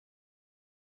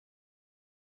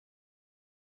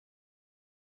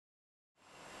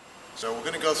So we're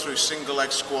going to go through single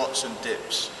leg squats and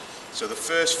dips. So the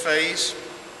first phase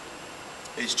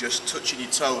is just touching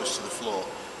your toes to the floor.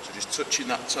 So just touching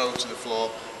that toe to the floor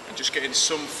and just getting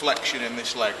some flexion in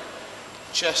this leg.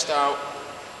 Chest out,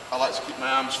 I like to keep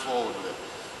my arms forward with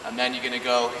it. And then you're going to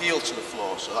go heel to the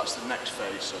floor, so that's the next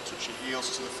phase. So touch your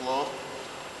heels to the floor.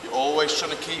 You're always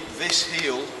trying to keep this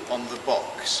heel on the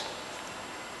box.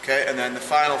 Okay, and then the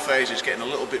final phase is getting a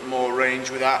little bit more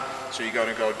range with that. So you're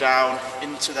going to go down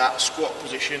into that squat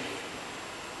position,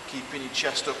 keeping your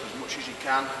chest up as much as you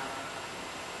can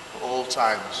at all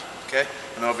times. Okay,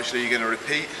 and obviously you're going to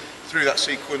repeat through that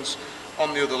sequence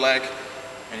on the other leg,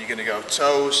 and you're going to go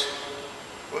toes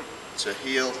to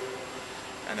heel,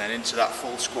 and then into that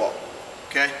full squat.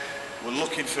 Okay, we're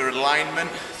looking for alignment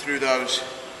through those,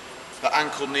 the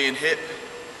ankle, knee and hip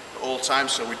at all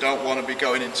times, so we don't want to be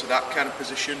going into that kind of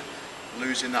position,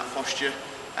 losing that posture,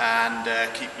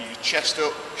 and keep your chest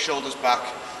up, shoulders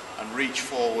back, and reach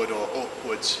forward or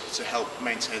upwards to help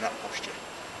maintain that posture.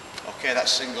 Okay,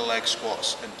 that's single leg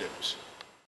squats and dips.